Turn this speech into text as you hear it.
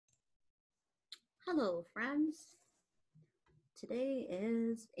Hello, friends. Today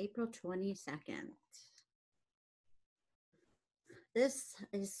is April 22nd. This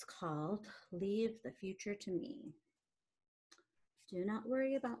is called Leave the Future to Me. Do not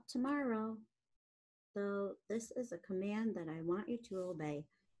worry about tomorrow, though this is a command that I want you to obey.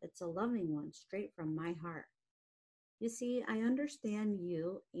 It's a loving one straight from my heart. You see, I understand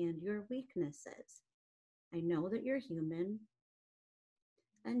you and your weaknesses. I know that you're human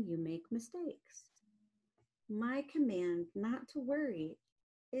and you make mistakes. My command not to worry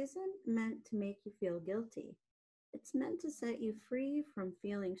isn't meant to make you feel guilty. It's meant to set you free from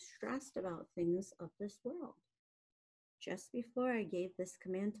feeling stressed about things of this world. Just before I gave this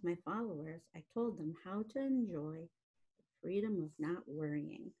command to my followers, I told them how to enjoy the freedom of not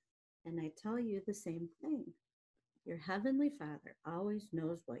worrying. And I tell you the same thing. Your Heavenly Father always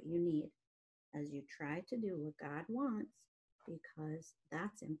knows what you need as you try to do what God wants because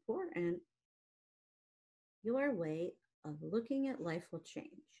that's important. Your way of looking at life will change.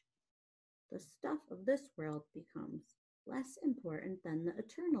 The stuff of this world becomes less important than the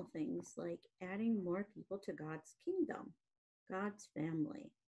eternal things like adding more people to God's kingdom, God's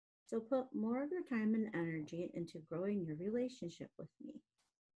family. So put more of your time and energy into growing your relationship with me.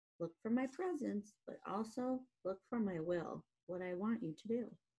 Look for my presence, but also look for my will, what I want you to do.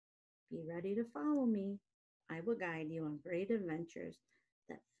 Be ready to follow me. I will guide you on great adventures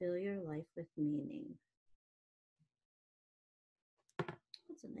that fill your life with meaning.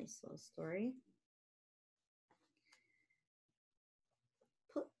 That's a nice little story.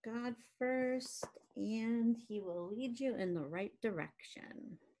 Put God first, and He will lead you in the right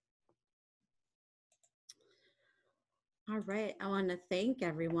direction. All right, I want to thank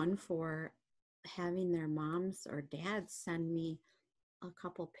everyone for having their moms or dads send me a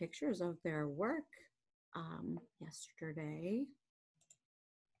couple pictures of their work yesterday.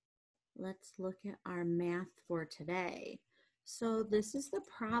 Let's look at our math for today. So this is the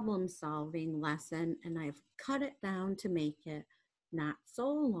problem solving lesson, and I've cut it down to make it not so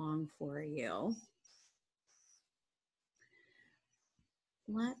long for you.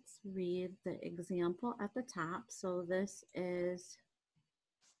 Let's read the example at the top. So this is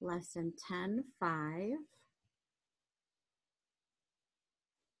lesson 10.5.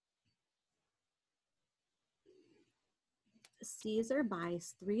 Caesar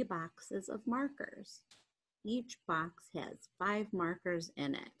buys 3 boxes of markers. Each box has 5 markers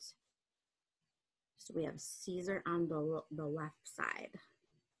in it. So we have Caesar on the left side.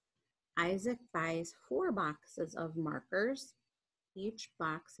 Isaac buys 4 boxes of markers. Each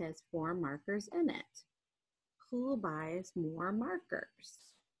box has 4 markers in it. Who buys more markers?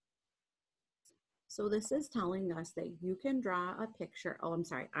 So this is telling us that you can draw a picture. Oh, I'm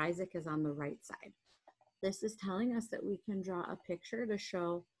sorry, Isaac is on the right side. This is telling us that we can draw a picture to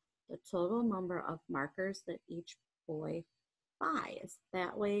show the total number of markers that each boy buys.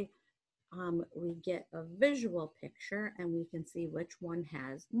 That way we get a visual picture and we can see which one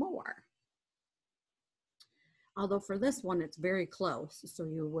has more. Although for this one, it's very close, so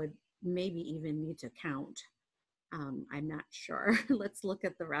you would maybe even need to count. I'm not sure. Let's look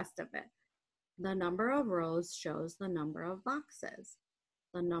at the rest of it. The number of rows shows the number of boxes.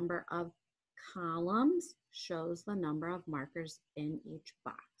 The number of columns shows the number of markers in each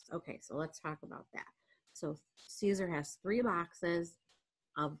box. Okay, so let's talk about that. So Caesar has 3 boxes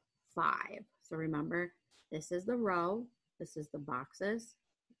of 5. So remember, this is the row, this is the boxes,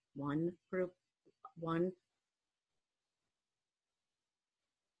 one group, one.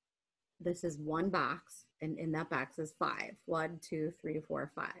 This is one box, and in that box is 5. 1, 2, 3,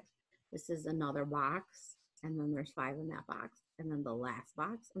 4, 5. This is another box, and then there's 5 in that box, and then the last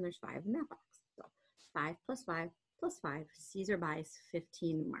box, and there's 5 in that box. So 5 plus 5 plus 5, Caesar buys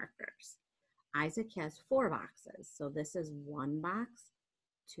 15 markers. Isaac has 4 boxes, so this is 1 box,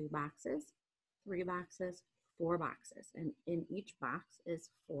 2 boxes, 3 boxes, 4 boxes, and in each box is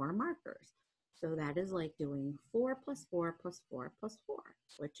 4 markers. So that is like doing 4 plus 4 plus 4 plus 4,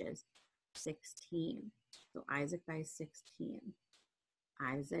 which is 16. So Isaac buys 16.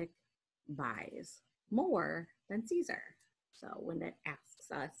 Isaac buys more than Caesar. So when it asks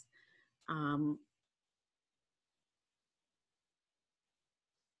us,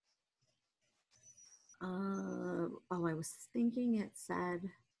 I was thinking it said,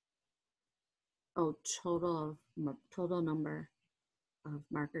 total number of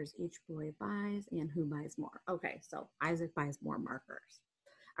markers each boy buys and who buys more. Okay, so Isaac buys more markers.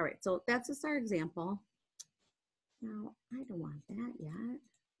 All right, so that's just our example. Now, I don't want that yet.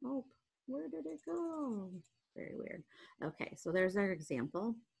 Oh, where did it go? Very weird. Okay, so there's our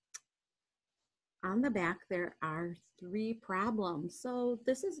example. On the back, there are 3 problems. So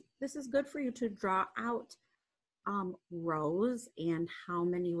this is good for you to draw out rows and how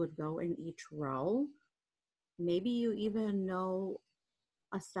many would go in each row. Maybe you even know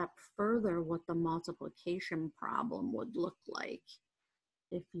a step further what the multiplication problem would look like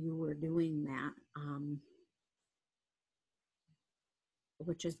if you were doing that,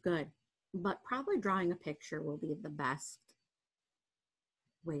 which is good. But probably drawing a picture will be the best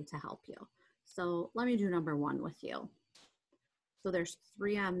way to help you. So let me do number 1 with you. So there's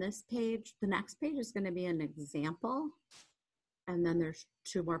 3 on this page. The next page is going to be an example, and then there's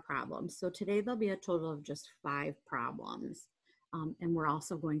 2 more problems. So today there'll be a total of just 5 problems. And we're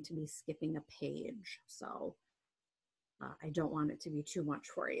also going to be skipping a page. So I don't want it to be too much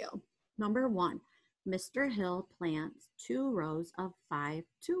for you. Number 1, Mr. Hill plants 2 rows of 5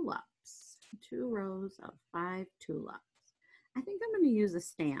 tulips. 2 rows of 5 tulips. I think I'm going to use a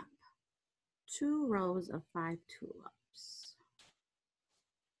stamp. 2 rows of 5 tulips.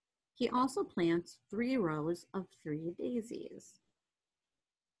 He also plants 3 rows of 3 daisies.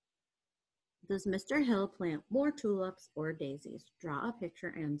 Does Mr. Hill plant more tulips or daisies? Draw a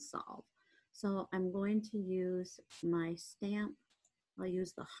picture and solve. So I'm going to use my stamp. I'll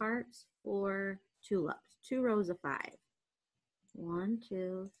use the hearts for tulips. 2 rows of 5. 1,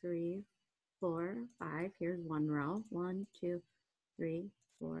 2, 3, 4, 5. Here's 1 row. 1, 2, 3,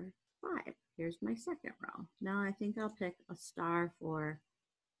 4, 5. Here's my second row. Now I think I'll pick a star for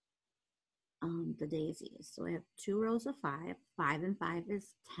the daisies. So I have 2 rows of 5. 5 and 5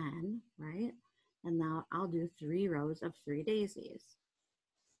 is 10, right? And now I'll do 3 rows of 3 daisies.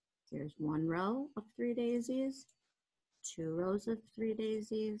 There's 1 row of 3 daisies, 2 rows of 3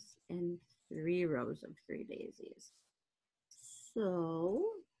 daisies, and 3 rows of 3 daisies. So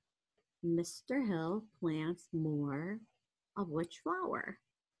Mr. Hill plants more of which flower?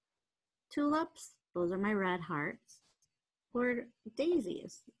 Tulips, those are my red hearts, or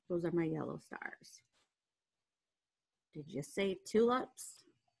daisies, those are my yellow stars. Did you say tulips?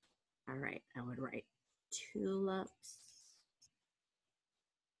 All right, I would write tulips.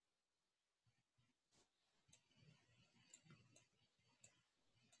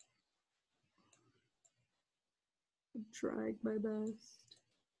 I'm trying my best.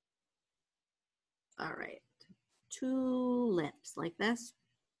 All right, tulips like this,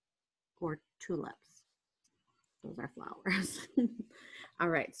 or tulips. Those are flowers. All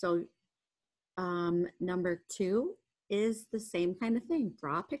right, so number 2 is the same kind of thing.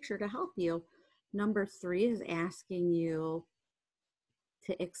 Draw a picture to help you. Number 3 is asking you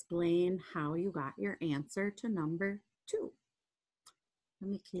to explain how you got your answer to number 2.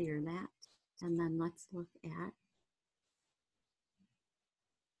 Let me clear that. And then let's look at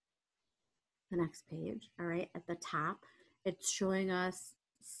the next page. All right, at the top, it's showing us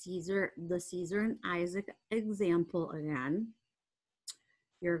the Caesar and Isaac example again.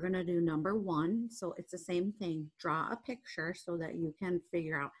 You're going to do number 1. So it's the same thing. Draw a picture so that you can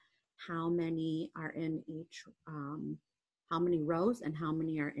figure out how many are in each, how many rows and how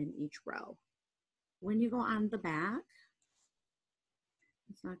many are in each row. When you go on the back,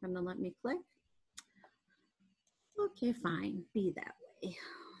 it's not going to let me click. Okay, fine. Be that way.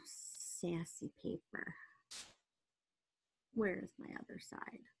 Sassy paper. Where's my other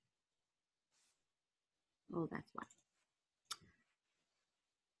side? Oh, that's why.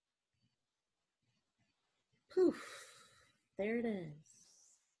 Poof. There it is.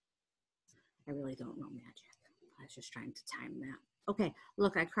 I really don't know magic. I was just trying to time that. Okay,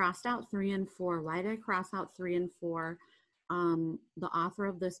 look, I crossed out 3 and 4. Why did I cross out 3 and 4? The author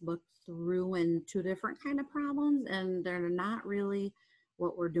of this book threw in 2 different kind of problems, and they're not really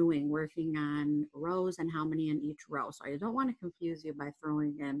what we're doing, working on rows and how many in each row. So I don't want to confuse you by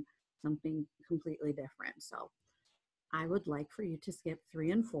throwing in something completely different. So I would like for you to skip 3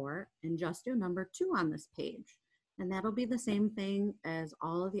 and 4 and just do number 2 on this page. And that'll be the same thing as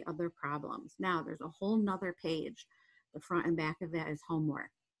all of the other problems. Now there's a whole nother page. The front and back of that is homework.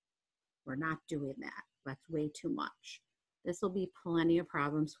 We're not doing that. That's way too much. This will be plenty of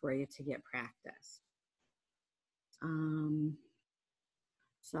problems for you to get practice.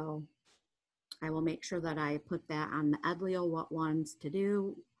 So I will make sure that I put that on the Edlio, what ones to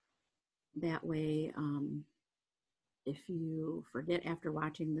do. That way, if you forget after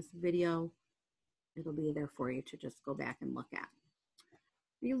watching this video, it'll be there for you to just go back and look at.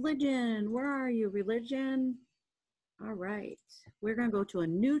 Religion, where are you, religion? All right, we're gonna go to a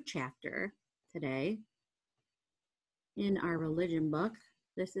new chapter today in our religion book.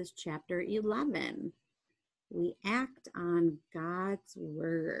 This is chapter 11. We act on God's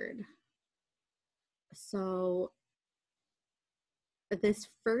word. So This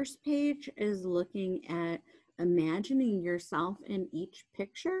first page is looking at imagining yourself in each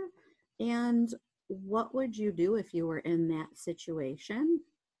picture and what would you do if you were in that situation?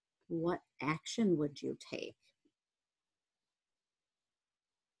 What action would you take?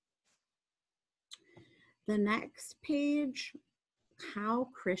 The next page, how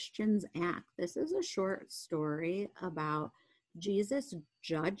Christians act. This is a short story about Jesus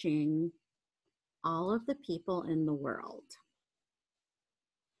judging all of the people in the world.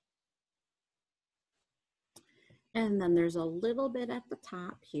 And then there's a little bit at the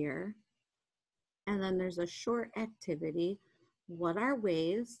top here. And then there's a short activity. What are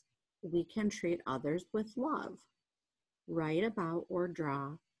ways we can treat others with love? Write about or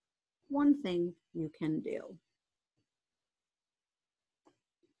draw one thing you can do.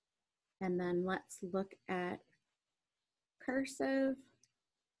 And then let's look at cursive.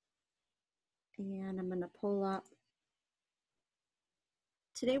 And I'm going to pull up.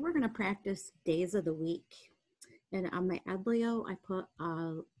 Today we're going to practice days of the week. And on my Edlio, I put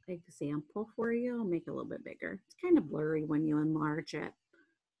an example for you. I'll make it a little bit bigger. It's kind of blurry when you enlarge it.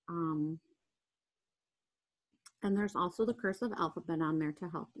 And there's also the cursive alphabet on there to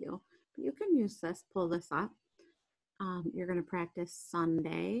help you. But you can use this, pull this up. You're going to practice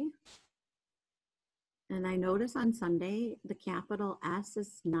Sunday. And I notice on Sunday, the capital S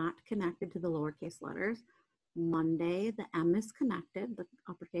is not connected to the lowercase letters. Monday, the M is connected, the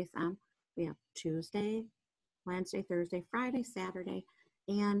uppercase M. We have Tuesday, Wednesday, Thursday, Friday, Saturday.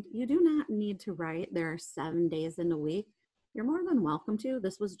 And you do not need to write, there are 7 days in a week. You're more than welcome to.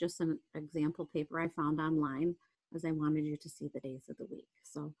 This was just an example paper I found online as I wanted you to see the days of the week.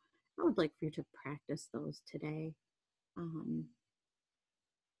 So I would like for you to practice those today.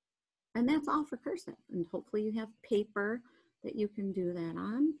 And that's all for cursive. And hopefully you have paper that you can do that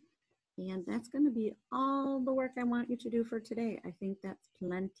on. And that's going to be all the work I want you to do for today. I think that's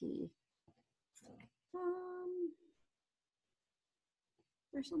plenty.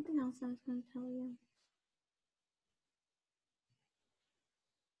 There's something else I was going to tell you.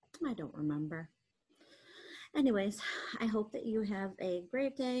 I don't remember. Anyways, I hope that you have a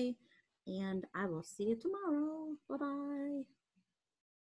great day and I will see you tomorrow. Bye-bye.